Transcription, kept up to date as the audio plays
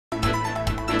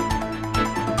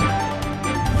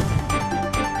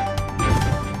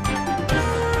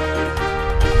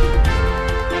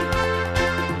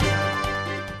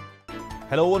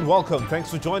Hello and welcome. Thanks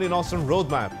for joining us on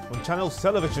Roadmap on Channels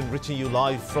Television, reaching you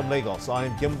live from Lagos. I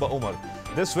am Gimba Umar.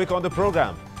 This week on the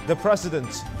program, the President,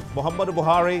 Muhammadu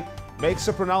Buhari, makes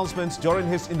a pronouncement during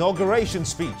his inauguration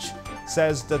speech.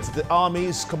 Says that the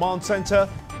Army's command center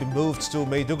be moved to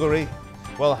Maiduguri.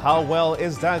 Well, how well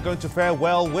is that going to fare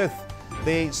well with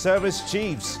the service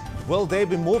chiefs? Will they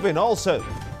be moving also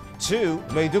to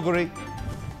Maiduguri?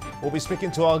 We'll be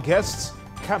speaking to our guests,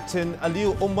 Captain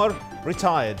Aliyu Umar,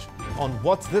 retired, on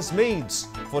what this means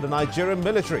for the Nigerian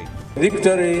military.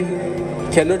 Victory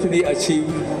cannot be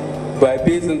achieved by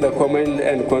basing the command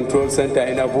and control center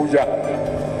in Abuja.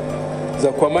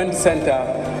 The command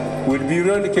center will be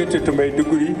relocated to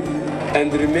Maiduguri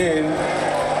and remain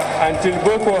until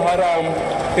Boko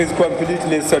Haram is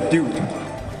completely subdued.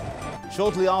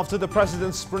 Shortly after the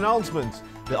president's pronouncement,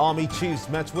 the army chiefs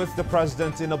met with the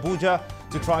president in Abuja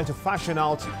to try to fashion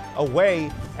out a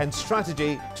way and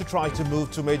strategy to try to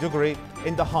move to Maiduguri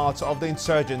in the heart of the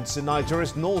insurgents in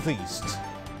Nigeria's northeast.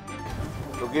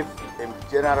 To give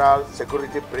a general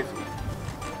security briefing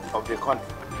of the country,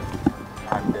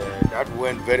 and that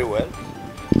went very well.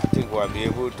 I think we'll be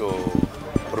able to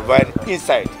provide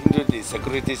insight into the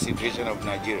security situation of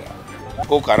Nigeria.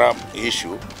 Boko Haram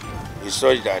issue is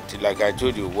such that, like I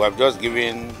told you, we have just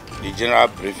given the general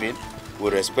briefing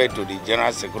with respect to the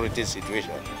general security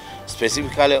situation,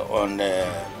 specifically on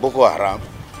Boko Haram.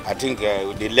 I think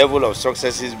the level of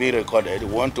success is being recorded. We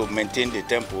want to maintain the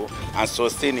tempo and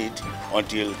sustain it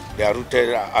until they are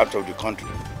rooted out of the country.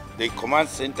 The command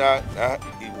center,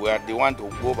 we are the one to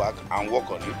go back and work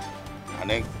on it, and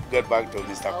then get back to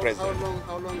Mr. President.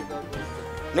 How long is that?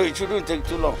 No, it shouldn't take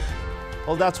too long.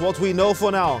 Well, that's what we know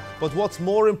for now. But what's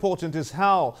more important is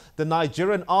how the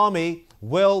Nigerian army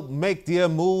will make their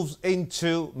moves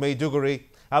into Maiduguri.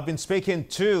 I've been speaking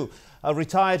to a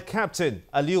retired captain,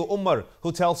 Aliyu Umar,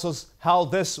 who tells us how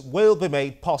this will be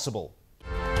made possible. I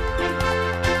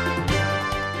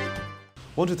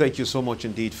want to thank you so much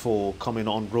indeed for coming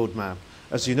on Roadmap.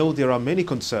 As you know, there are many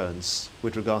concerns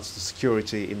with regards to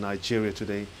security in Nigeria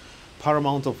today,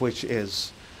 paramount of which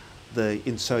is the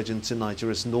insurgents in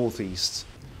Nigeria's northeast.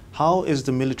 How is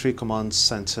the military command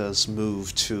center's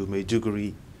move to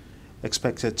Maiduguri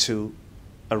expected to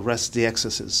arrest the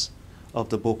excesses of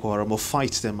the Boko Haram or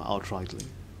fight them outrightly?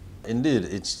 Indeed,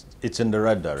 it's in the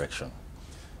right direction.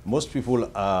 Most people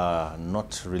are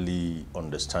not really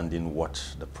understanding what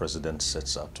the president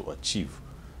sets out to achieve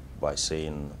by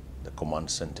saying the command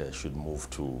center should move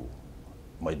to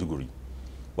Maiduguri.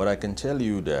 But I can tell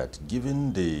you that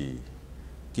given the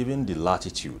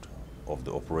latitude of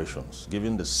the operations,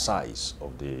 given the size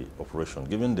of the operation,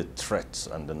 given the threats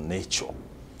and the nature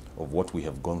of what we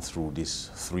have gone through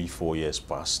these 3-4 years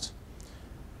past,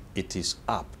 it is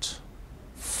apt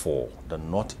for the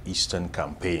Northeastern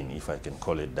campaign, if I can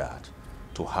call it that,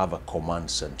 to have a command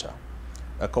center.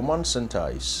 A command center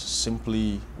is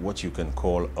simply what you can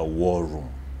call a war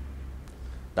room.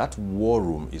 That war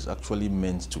room is actually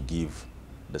meant to give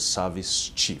the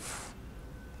service chief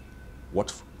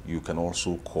what you can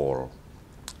also call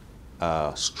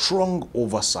a strong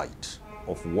oversight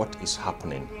of what is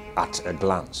happening at a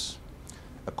glance.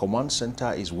 A command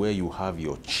center is where you have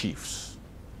your chiefs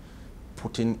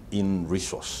putting in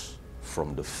resource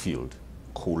from the field,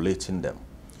 collating them.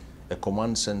 A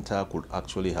command center could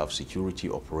actually have security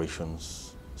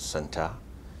operations center.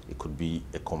 It could be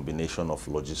a combination of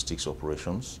logistics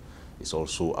operations. It's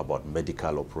also about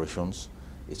medical operations.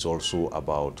 It's also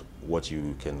about what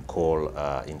you can call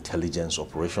intelligence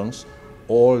operations.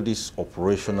 All these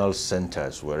operational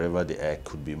centers, wherever they are,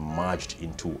 could be merged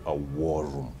into a war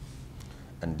room.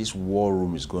 And this war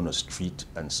room is going to treat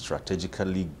and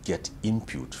strategically get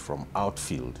input from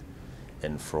outfield,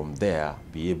 and from there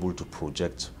be able to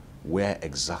project where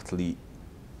exactly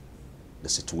the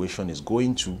situation is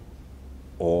going to,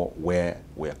 or where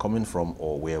we're coming from,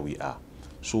 or where we are.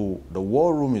 So the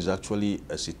war room is actually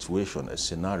a situation, a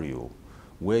scenario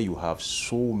where you have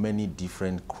so many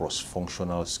different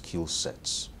cross-functional skill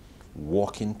sets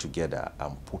working together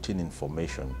and putting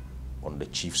information on the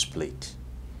chief's plate.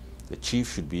 The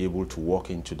chief should be able to walk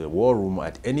into the war room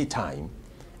at any time,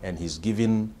 and he's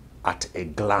given at a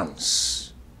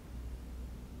glance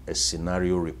a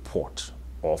scenario report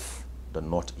of the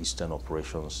Northeastern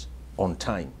operations on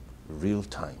time, real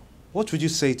time. What would you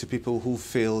say to people who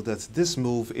feel that this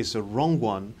move is a wrong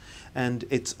one and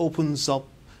it opens up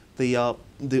the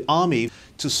army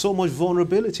to so much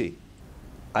vulnerability?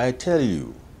 I tell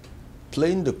you,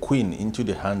 playing the queen into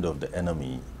the hand of the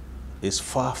enemy is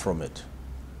far from it.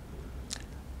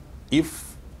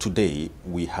 If today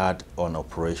we had an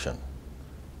operation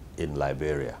in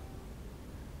Liberia,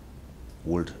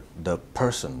 would the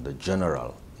person, the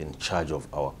general in charge of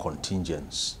our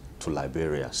contingents to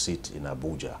Liberia sit in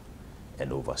Abuja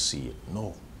and oversee it.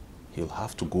 No, he'll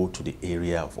have to go to the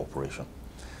area of operation.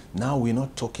 Now we're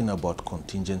not talking about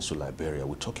contingents to Liberia,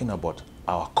 we're talking about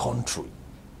our country.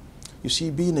 You see,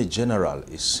 being a general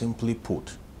is simply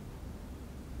put,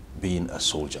 being a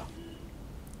soldier.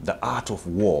 The art of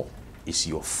war is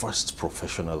your first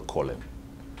professional calling.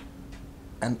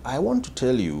 And I want to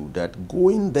tell you that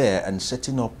going there and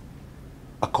setting up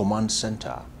a command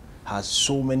center has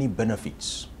so many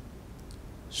benefits.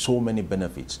 So many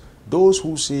benefits. Those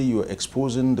who say you're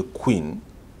exposing the Queen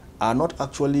are not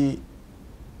actually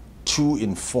too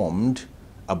informed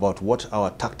about what our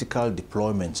tactical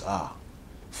deployments are.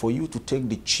 For you to take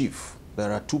the chief,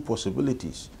 there are two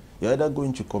possibilities. You're either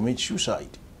going to commit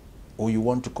suicide or you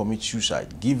want to commit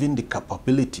suicide, given the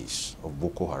capabilities of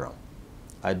Boko Haram.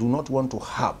 I do not want to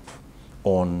harp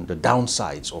on the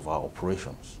downsides of our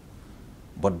operations.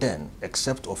 But then,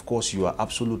 except of course you are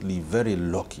absolutely very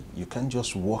lucky, you can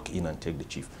just walk in and take the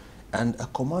chief. And a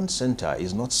command center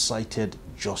is not sited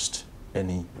just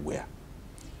anywhere.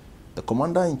 The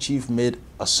commander-in-chief made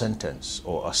a sentence,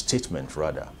 or a statement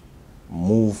rather,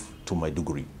 move to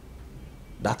Maiduguri.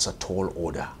 That's a tall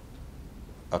order.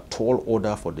 A tall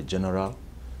order for the general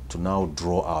to now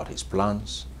draw out his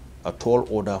plans, a tall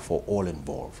order for all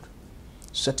involved.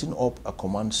 Setting up a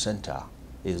command center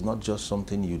is not just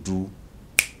something you do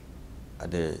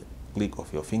at the click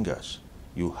of your fingers.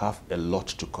 You have a lot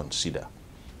to consider.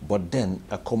 But then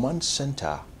a command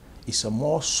center is a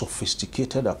more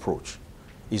sophisticated approach,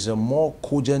 is a more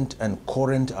cogent and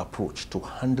current approach to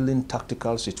handling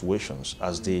tactical situations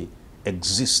as they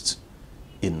exist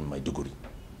in Maiduguri.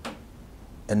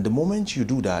 And the moment you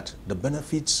do that, the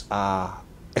benefits are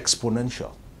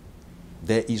exponential.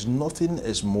 There is nothing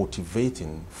as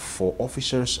motivating for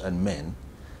officers and men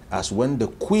as when the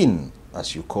Queen,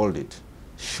 as you called it,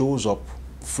 shows up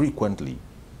frequently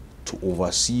to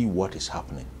oversee what is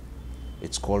happening.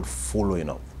 It's called following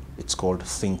up. It's called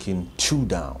thinking two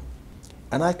down.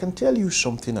 And I can tell you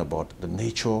something about the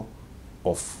nature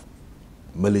of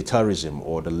militarism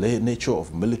or the nature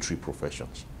of military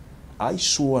professions. I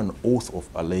swore an oath of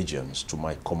allegiance to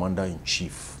my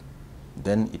commander-in-chief.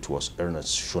 Then it was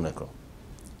Ernest Shonekan.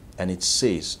 And it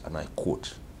says, and I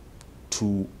quote,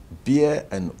 to bear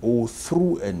an oath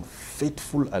through and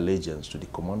faithful allegiance to the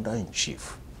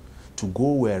commander-in-chief, to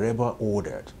go wherever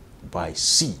ordered by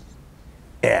sea,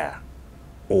 air,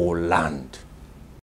 or land,